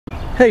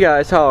Hey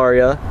guys, how are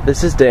ya?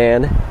 This is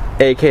Dan,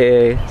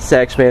 aka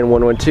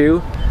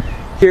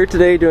Saxman112, here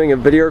today doing a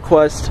video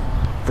request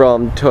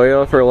from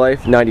Toyota for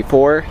Life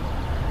 94,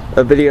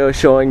 a video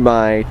showing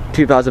my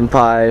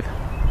 2005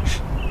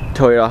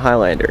 Toyota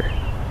Highlander.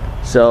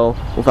 So,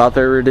 without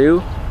further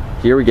ado,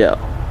 here we go.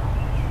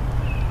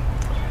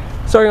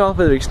 Starting off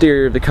with the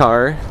exterior of the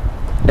car,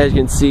 as you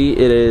can see,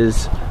 it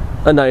is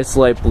a nice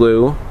light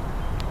blue.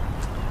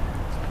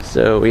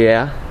 So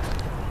yeah.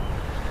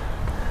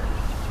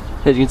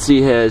 As you can see,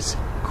 it has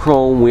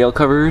chrome wheel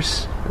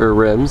covers, or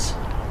rims.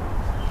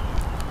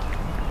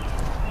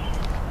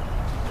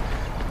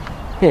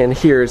 And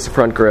here's the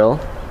front grille.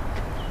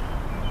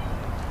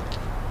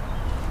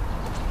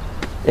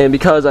 And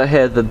because I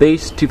had the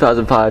base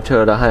 2005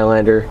 Toyota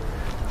Highlander,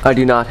 I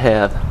do not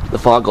have the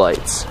fog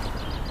lights.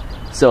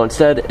 So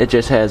instead, it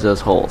just has those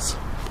holes.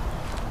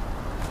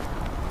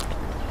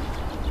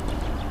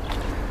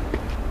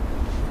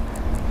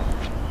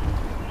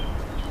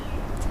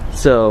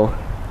 So,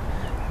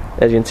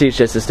 as you can see, it's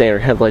just the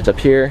standard headlights up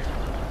here.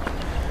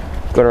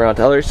 Going around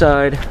to the other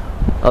side,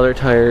 other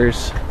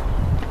tires.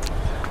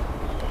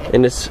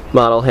 And this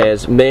model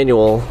has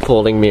manual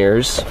folding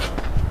mirrors.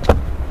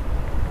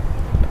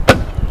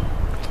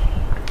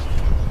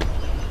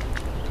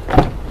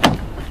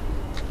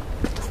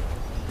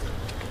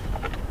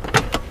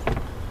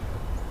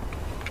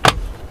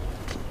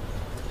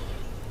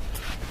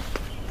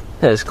 It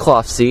has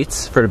cloth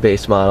seats for the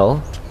base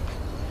model.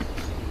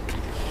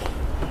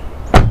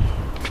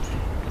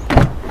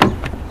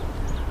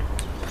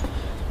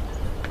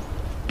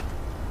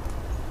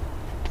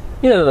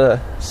 You know, the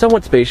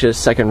somewhat spacious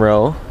second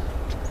row,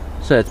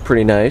 so that's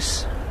pretty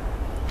nice.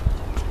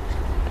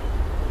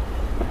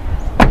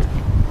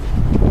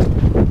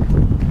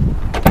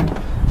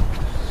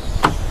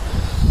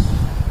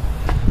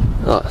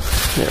 Oh,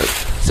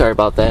 sorry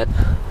about that.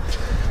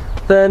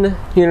 Then,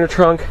 in the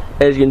trunk,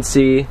 as you can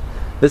see,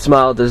 this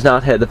model does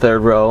not have the third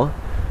row,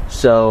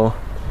 so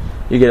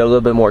you get a little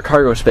bit more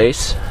cargo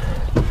space.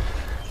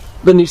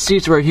 Then these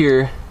seats right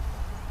here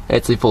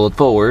actually fold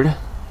forward.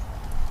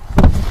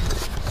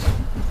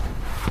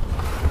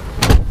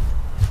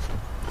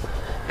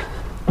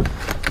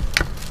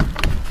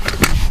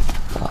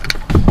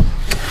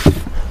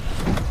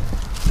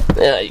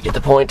 Yeah, you get the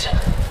point.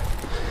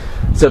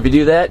 So if you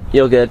do that,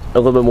 you'll get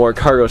a little bit more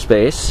cargo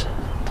space.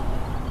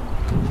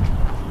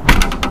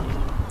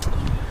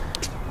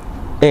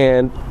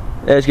 And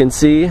as you can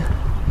see,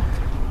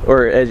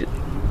 or as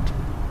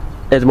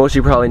most of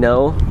you probably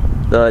know,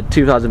 the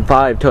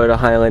 2005 Toyota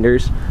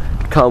Highlanders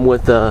come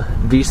with a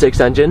V6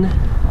 engine.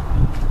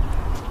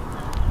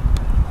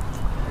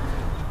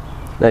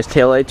 Nice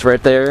taillights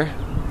right there.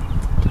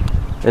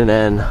 And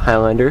then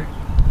Highlander.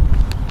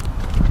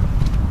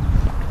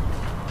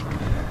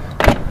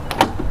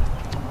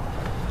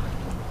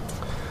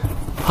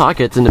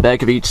 Pockets in the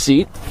back of each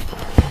seat.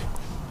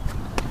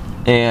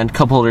 And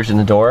cup holders in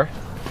the door.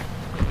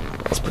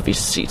 Let's put these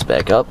seats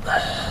back up.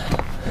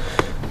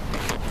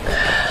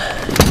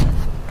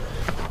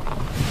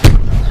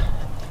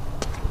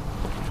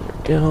 There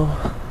we go.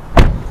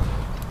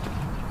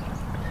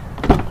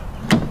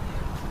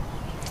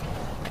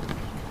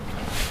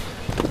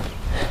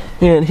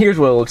 And here's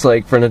what it looks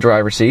like from the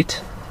driver's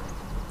seat.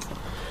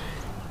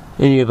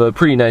 And you have a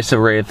pretty nice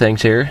array of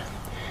things here.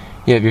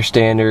 You have your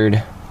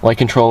standard light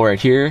control right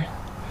here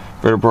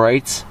for the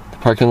brights, the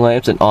parking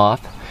lamps, and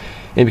off.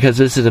 And because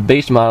this is a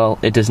base model,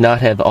 it does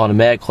not have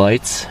automatic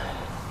lights. It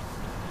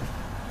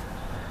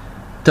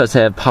does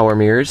have power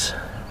mirrors.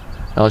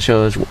 I'll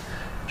show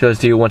those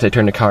to you once I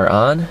turn the car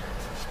on.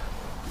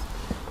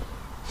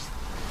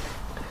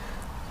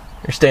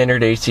 Your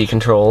standard AC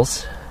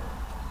controls,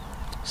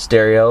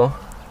 stereo,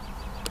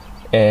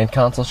 and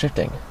console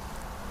shifting.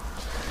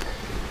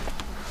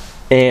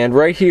 And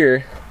right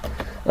here,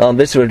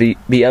 this would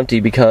be empty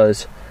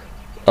because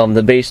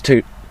the base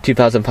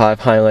 2005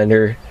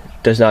 Highlander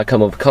does not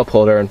come with a cup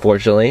holder,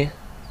 unfortunately.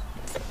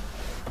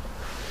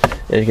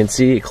 As you can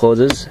see, it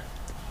closes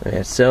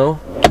like so.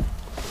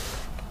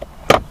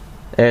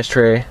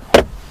 Ashtray,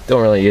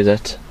 don't really use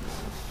it.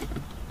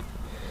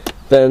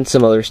 Then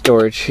some other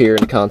storage here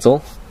in the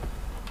console.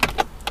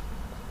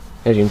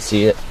 As you can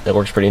see, it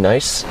works pretty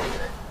nice.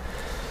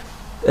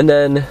 And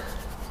then,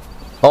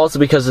 also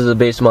because it's a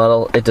base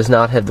model, it does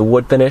not have the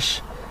wood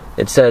finish.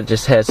 Instead, it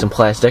just has some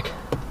plastic.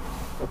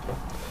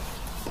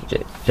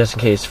 Just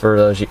in case for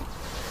those,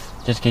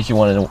 just in case you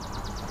wanted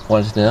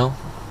to know.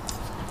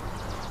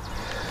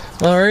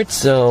 Alright,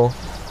 so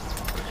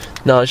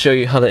now I'll show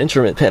you how the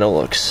instrument panel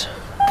looks.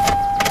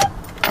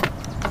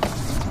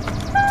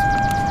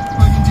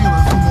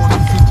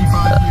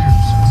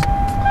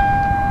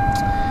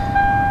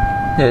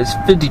 It has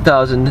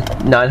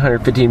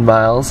 50,915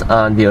 miles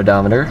on the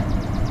odometer.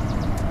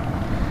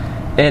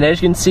 And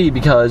as you can see,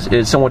 because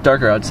it's somewhat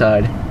darker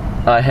outside,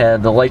 I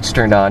have the lights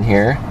turned on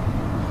here.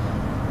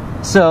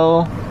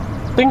 So,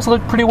 things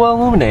look pretty well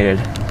illuminated.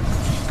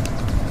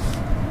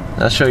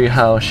 I'll show you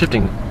how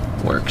shifting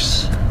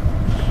works.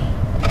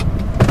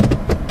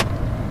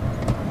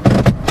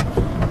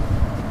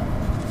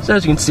 So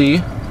as you can see,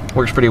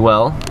 works pretty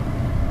well.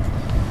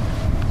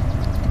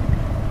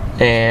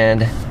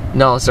 And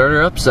now I'll start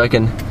her up so I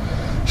can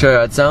show you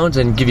how it sounds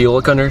and give you a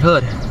look under the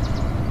hood.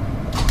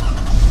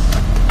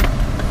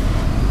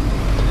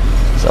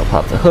 So I'll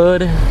pop the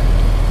hood.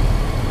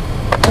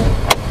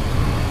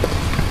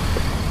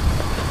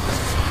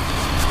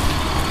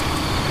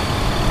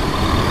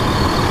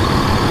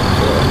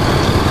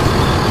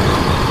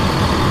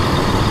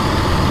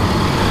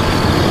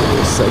 Wait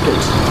a second.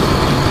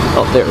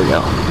 Oh, there we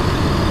go.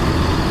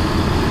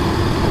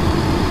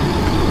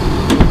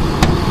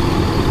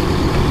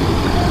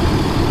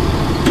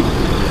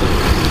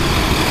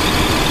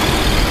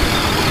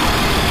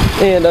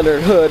 And under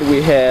the hood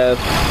we have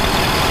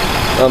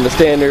the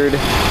standard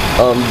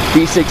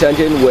V6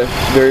 engine with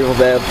variable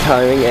valve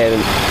timing and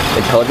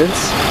intelligence.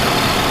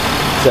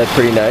 So that's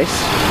pretty nice.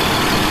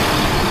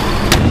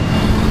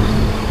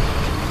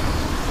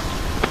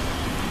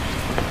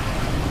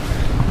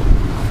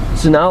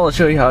 So now I'll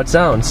show you how it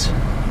sounds.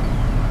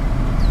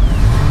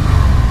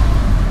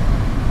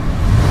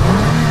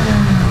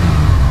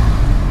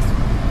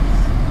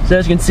 So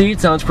as you can see, it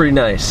sounds pretty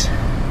nice.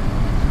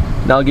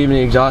 Now I'll give you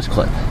an exhaust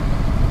clip.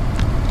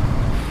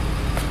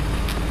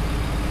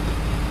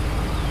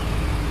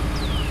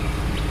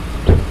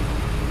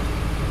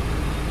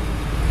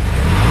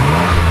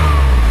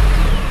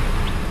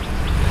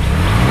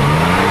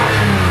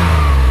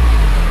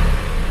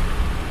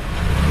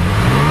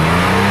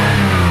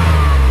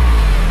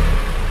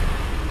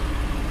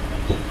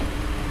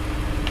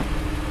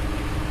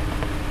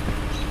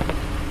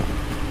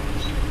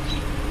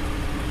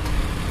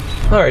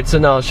 Alright, so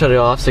now I'll shut it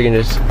off so I can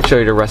just show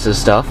you the rest of the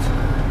stuff.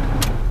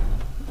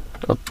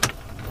 Oh,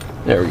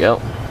 there we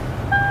go.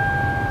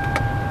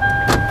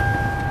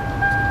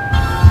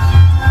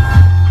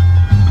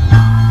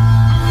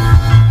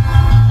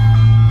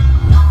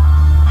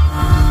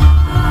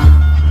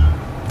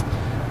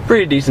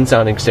 Pretty decent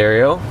sounding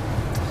stereo.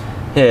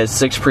 It has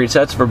 6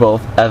 presets for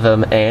both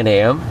FM and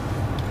AM.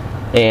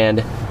 And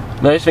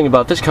the nice thing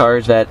about this car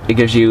is that it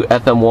gives you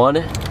FM1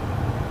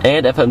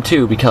 and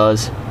FM2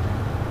 because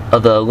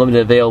of the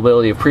limited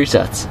availability of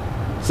presets.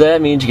 So that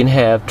means you can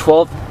have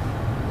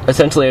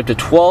essentially up to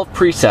 12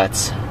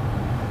 presets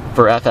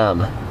for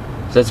FM.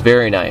 So that's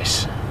very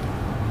nice.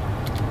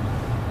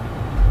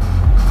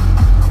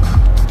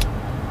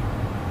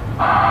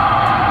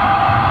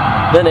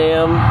 Then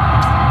AM,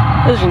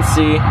 as you can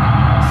see,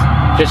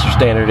 just your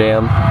standard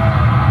AM.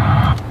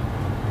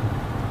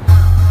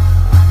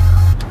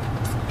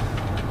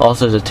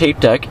 Also has a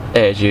tape deck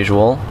as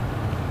usual,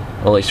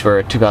 at least for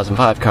a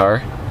 2005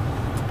 car.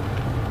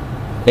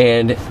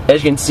 And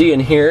as you can see in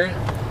here,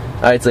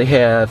 I actually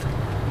have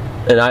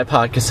an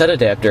iPod cassette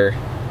adapter.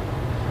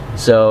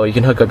 So you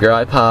can hook up your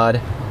iPod,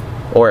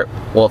 or,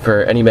 well,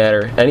 for any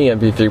matter, any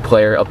MP3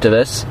 player up to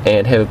this,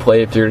 and have it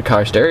play through the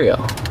car stereo.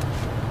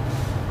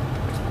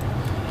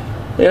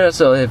 And I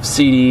also have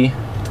CD.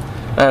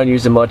 I don't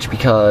use it much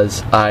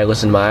because I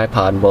listen to my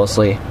iPod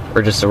mostly,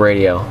 or just the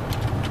radio.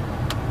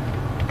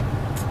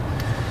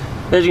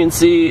 As you can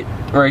see,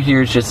 right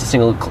here is just a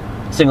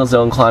single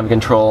zone climate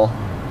control.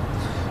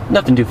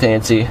 Nothing too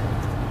fancy.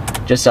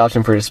 Just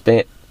option for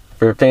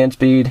fan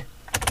speed.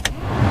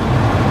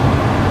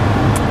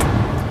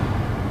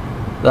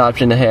 The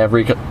option to have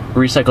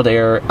recycled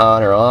air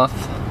on or off.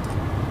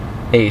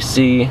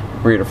 AC,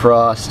 rear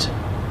defrost.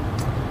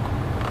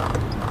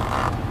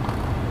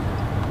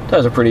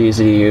 Those are pretty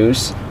easy to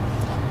use.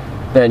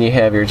 Then you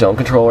have your zone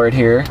control right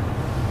here.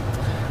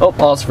 Oh,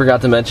 also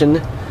forgot to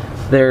mention,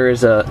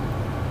 there's a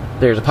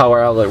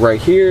power outlet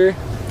right here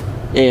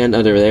and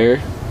under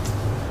there.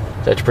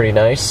 That's pretty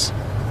nice.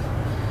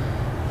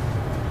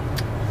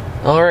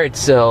 Alright,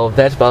 so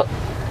that about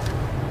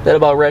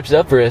wraps it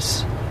up for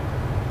this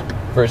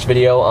first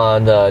video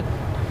on the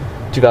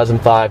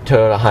 2005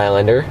 Toyota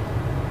Highlander.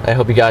 I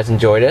hope you guys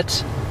enjoyed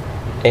it,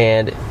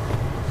 and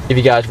if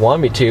you guys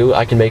want me to,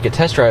 I can make a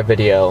test drive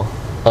video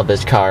of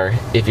this car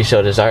if you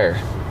so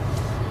desire.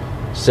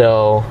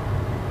 So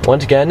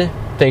once again,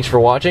 thanks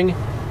for watching,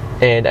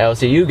 and I will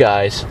see you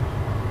guys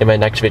in my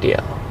next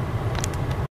video.